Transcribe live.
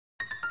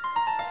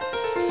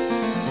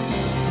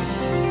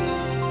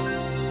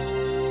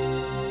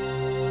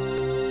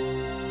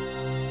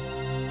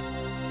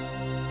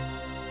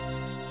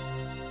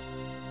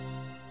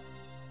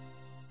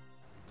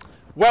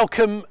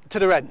Welcome to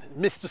the Wren.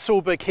 Mr.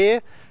 Solberg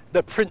here,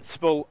 the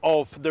principal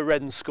of the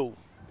Wren School.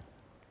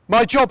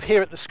 My job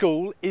here at the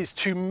school is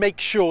to make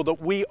sure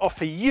that we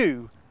offer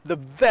you the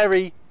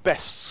very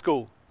best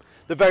school,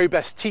 the very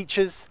best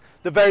teachers,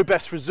 the very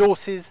best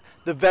resources,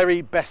 the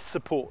very best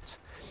support.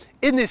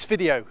 In this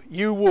video,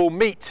 you will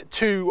meet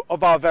two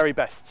of our very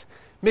best.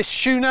 Miss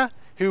Shuna,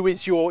 who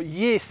is your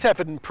Year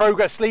 7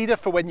 progress leader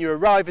for when you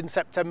arrive in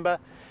September,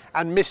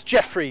 and Miss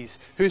Jeffries,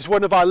 who's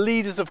one of our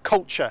leaders of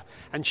culture,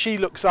 and she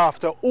looks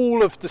after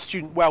all of the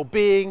student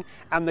well-being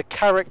and the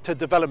character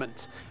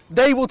development.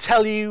 They will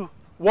tell you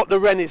what the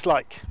Wren is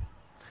like.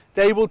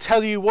 They will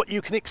tell you what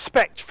you can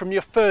expect from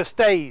your first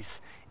days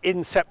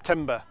in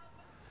September.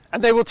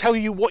 And they will tell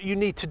you what you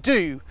need to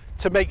do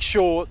to make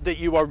sure that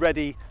you are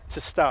ready to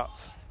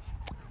start.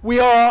 We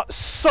are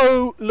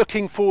so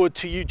looking forward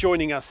to you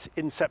joining us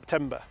in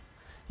September.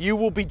 You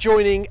will be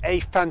joining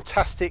a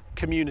fantastic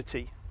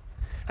community.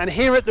 And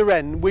here at the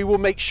Wren, we will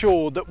make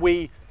sure that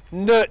we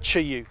nurture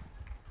you,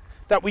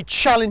 that we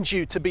challenge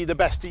you to be the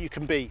best that you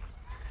can be.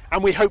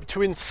 And we hope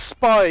to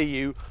inspire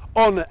you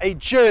on a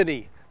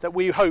journey that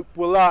we hope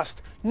will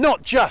last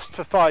not just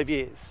for 5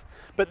 years,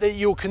 but that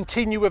you'll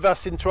continue with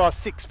us into our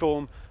sixth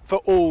form for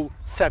all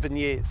 7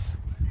 years.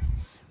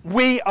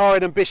 We are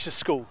an ambitious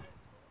school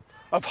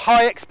of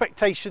high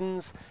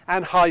expectations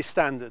and high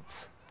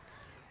standards.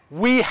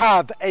 We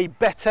have a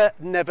better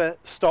never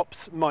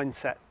stops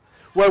mindset,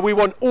 where we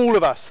want all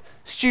of us,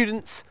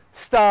 students,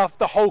 staff,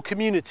 the whole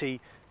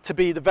community, to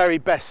be the very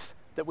best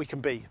that we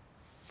can be.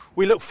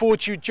 We look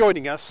forward to you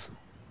joining us.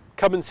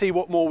 Come and see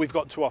what more we've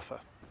got to offer.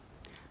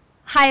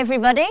 Hi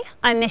everybody,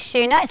 I'm Miss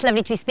Shuna. It's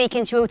lovely to be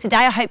speaking to you all today.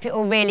 I hope you're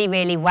all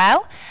really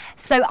well.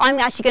 So I'm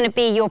actually going to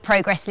be your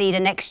progress leader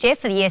next year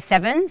for the Year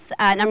 7s,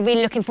 and I'm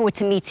really looking forward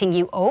to meeting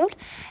you all.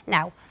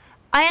 Now,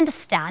 I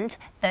understand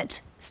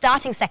that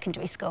starting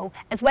secondary school,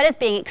 as well as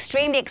being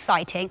extremely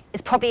exciting,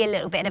 is probably a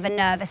little bit of a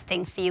nervous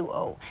thing for you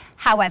all.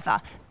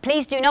 However,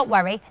 please do not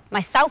worry.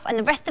 Myself and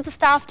the rest of the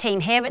staff team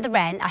here at the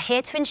Wren are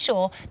here to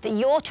ensure that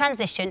your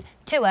transition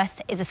to us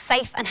is a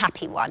safe and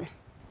happy one.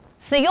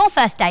 So your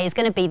first day is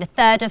going to be the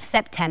 3rd of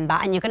September,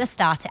 and you're going to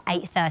start at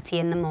 8:30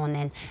 in the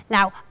morning.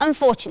 Now,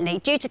 unfortunately,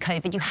 due to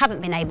COVID, you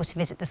haven't been able to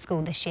visit the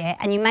school this year,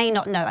 and you may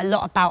not know a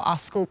lot about our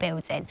school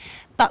building.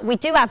 But we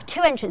do have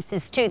 2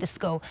 entrances to the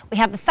school. We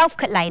have the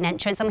Selfcut Lane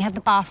entrance and we have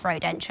the Bath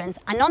Road entrance.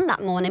 And on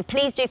that morning,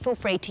 please do feel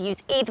free to use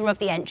either of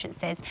the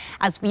entrances,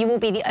 as you will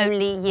be the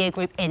only year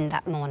group in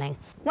that morning.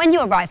 When you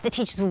arrive, the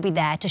teachers will be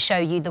there to show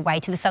you the way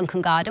to the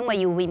sunken garden, where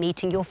you will be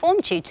meeting your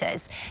form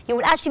tutors. You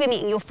will actually be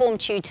meeting your form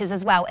tutors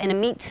as well in a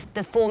Meet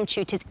the Form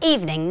Tutors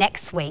evening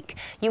next week.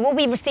 You will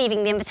be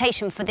receiving the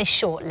invitation for this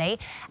shortly,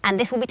 and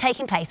this will be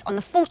taking place on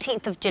the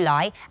 14th of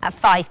July at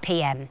 5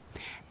 p.m.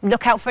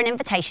 Look out for an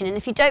invitation, and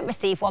if you don't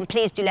receive one,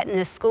 please do let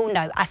the school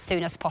know as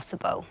soon as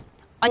possible.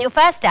 On your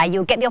first day,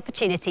 you'll get the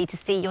opportunity to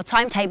see your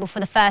timetable for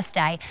the first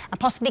day and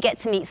possibly get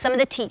to meet some of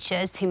the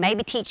teachers who may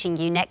be teaching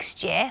you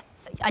next year.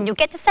 And you'll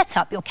get to set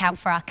up your account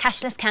for our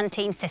cashless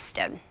canteen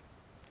system.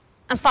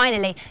 And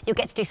finally, you'll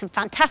get to do some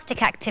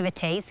fantastic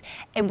activities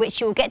in which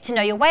you will get to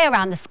know your way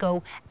around the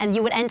school, and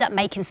you will end up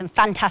making some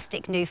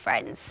fantastic new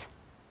friends.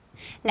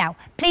 Now,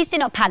 please do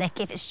not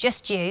panic if it's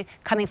just you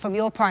coming from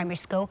your primary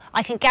school.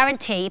 I can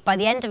guarantee by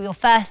the end of your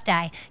first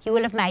day, you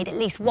will have made at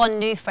least one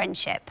new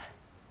friendship.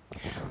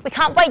 We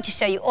can't wait to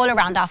show you all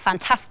around our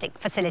fantastic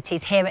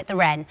facilities here at the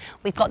Wren.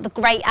 We've got the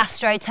great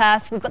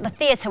AstroTurf, we've got the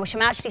theatre, which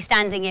I'm actually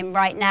standing in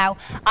right now,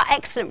 our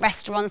excellent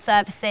restaurant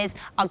services,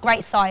 our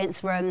great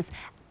science rooms,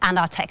 and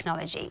our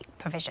technology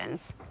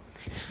provisions.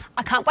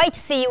 I can't wait to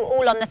see you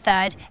all on the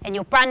 3rd in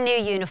your brand new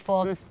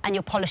uniforms and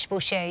your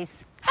polishable shoes.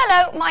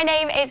 Hello, my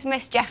name is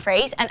Miss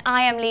Jeffries and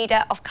I am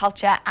Leader of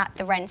Culture at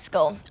the Wren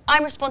School.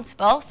 I'm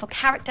responsible for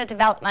character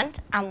development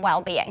and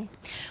well-being.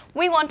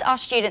 We want our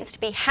students to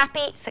be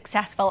happy,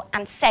 successful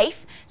and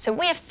safe, so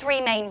we have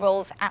 3 main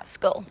rules at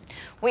school.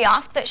 We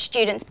ask that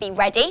students be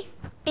ready,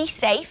 be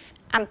safe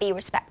and be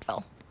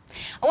respectful.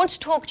 I want to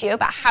talk to you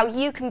about how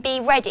you can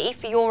be ready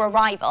for your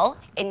arrival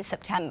in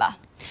September.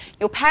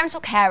 Your parents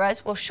or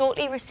carers will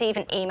shortly receive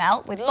an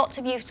email with lots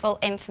of useful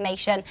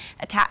information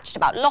attached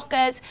about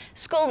lockers,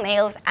 school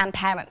meals and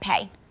parent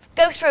pay.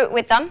 Go through it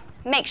with them,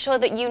 make sure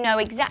that you know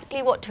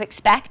exactly what to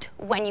expect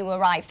when you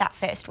arrive that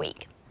first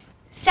week.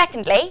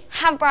 Secondly,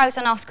 have a browse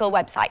on our school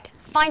website.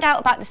 Find out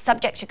about the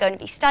subjects you're going to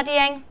be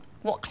studying,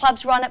 what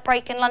clubs run at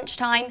break and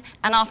lunchtime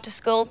and after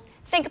school.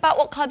 Think about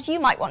what clubs you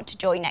might want to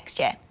join next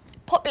year.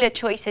 Popular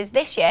choices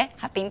this year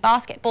have been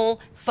basketball,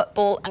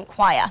 football and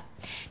choir.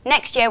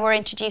 Next year we're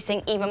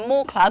introducing even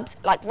more clubs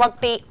like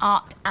rugby,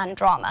 art and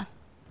drama.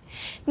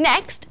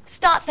 Next,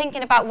 start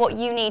thinking about what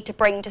you need to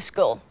bring to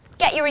school.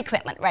 Get your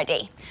equipment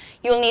ready.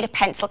 You'll need a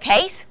pencil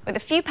case with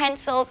a few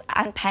pencils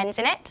and pens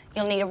in it.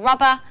 You'll need a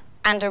rubber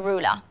and a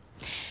ruler.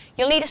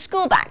 You'll need a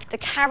school bag to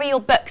carry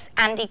your books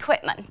and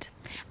equipment.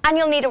 And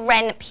you'll need a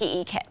Wren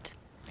PE kit.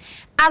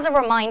 As a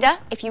reminder,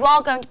 if you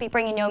are going to be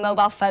bringing your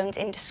mobile phones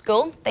into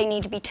school, they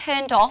need to be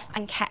turned off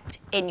and kept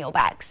in your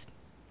bags.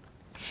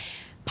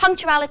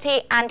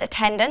 Punctuality and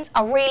attendance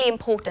are really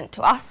important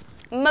to us.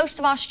 Most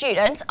of our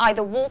students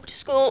either walk to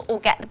school or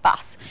get the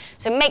bus,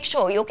 so make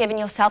sure you're giving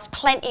yourselves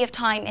plenty of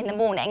time in the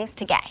mornings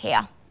to get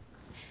here.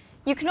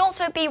 You can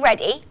also be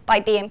ready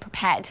by being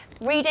prepared.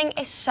 Reading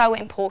is so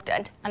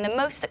important, and the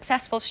most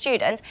successful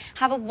students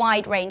have a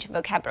wide range of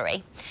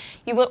vocabulary.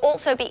 You will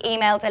also be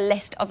emailed a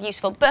list of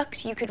useful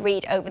books you could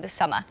read over the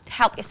summer to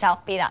help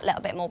yourself be that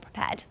little bit more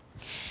prepared.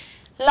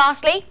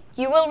 Lastly,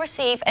 you will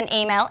receive an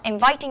email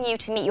inviting you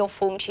to meet your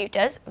form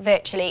tutors,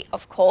 virtually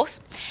of course.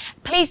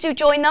 Please do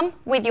join them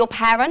with your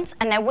parents,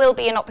 and there will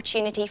be an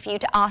opportunity for you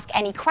to ask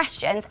any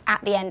questions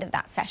at the end of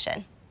that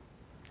session.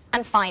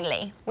 And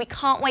finally, we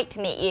can't wait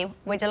to meet you.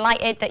 We're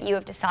delighted that you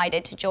have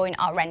decided to join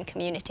our Wren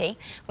community.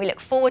 We look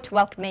forward to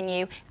welcoming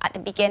you at the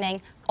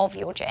beginning of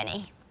your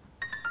journey.